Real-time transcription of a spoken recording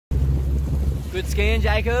Good skiing,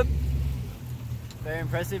 Jacob. Very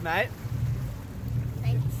impressive, mate.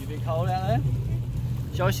 Thanks. You a bit cold out there?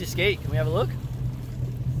 Show us your ski. Can we have a look?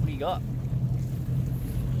 What do you got?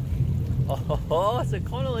 Oh, it's a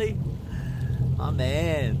Connolly. Oh,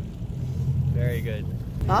 man. Very good.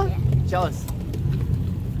 Huh? Yeah. Show us.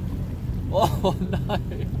 Oh, no.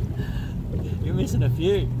 You're missing a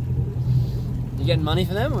few. You getting money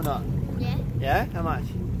for them or not? Yeah. Yeah? How much?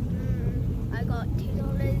 I got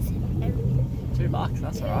 $2 and $2,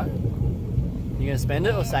 that's alright. You gonna spend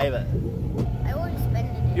it or save it? I already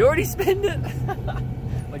spent it. You already spent it?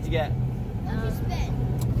 What'd you get? What did you spend?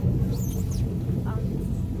 I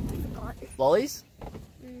forgot. Lollies?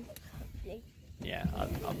 Yeah. Yeah,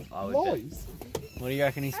 I would Lollies? bet. What do you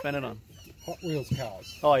reckon he spent it on? Hot Wheels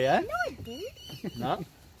cars. Oh yeah? No, I didn't. No?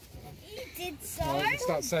 You did so. Well, you can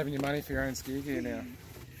start saving your money for your own ski gear now.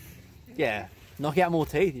 Yeah. Knock out more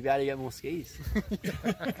teeth, you'll be able to get more skis.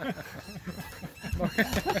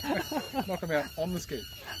 Knock them out on the ski.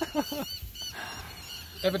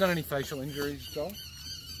 Ever done any facial injuries, Joel?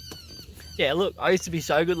 Yeah, look, I used to be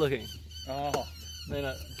so good looking. Oh. Then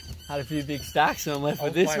I had a few big stacks and I'm left I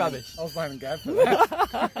with was this blaming- rubbish. I was blaming Gav for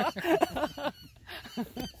that.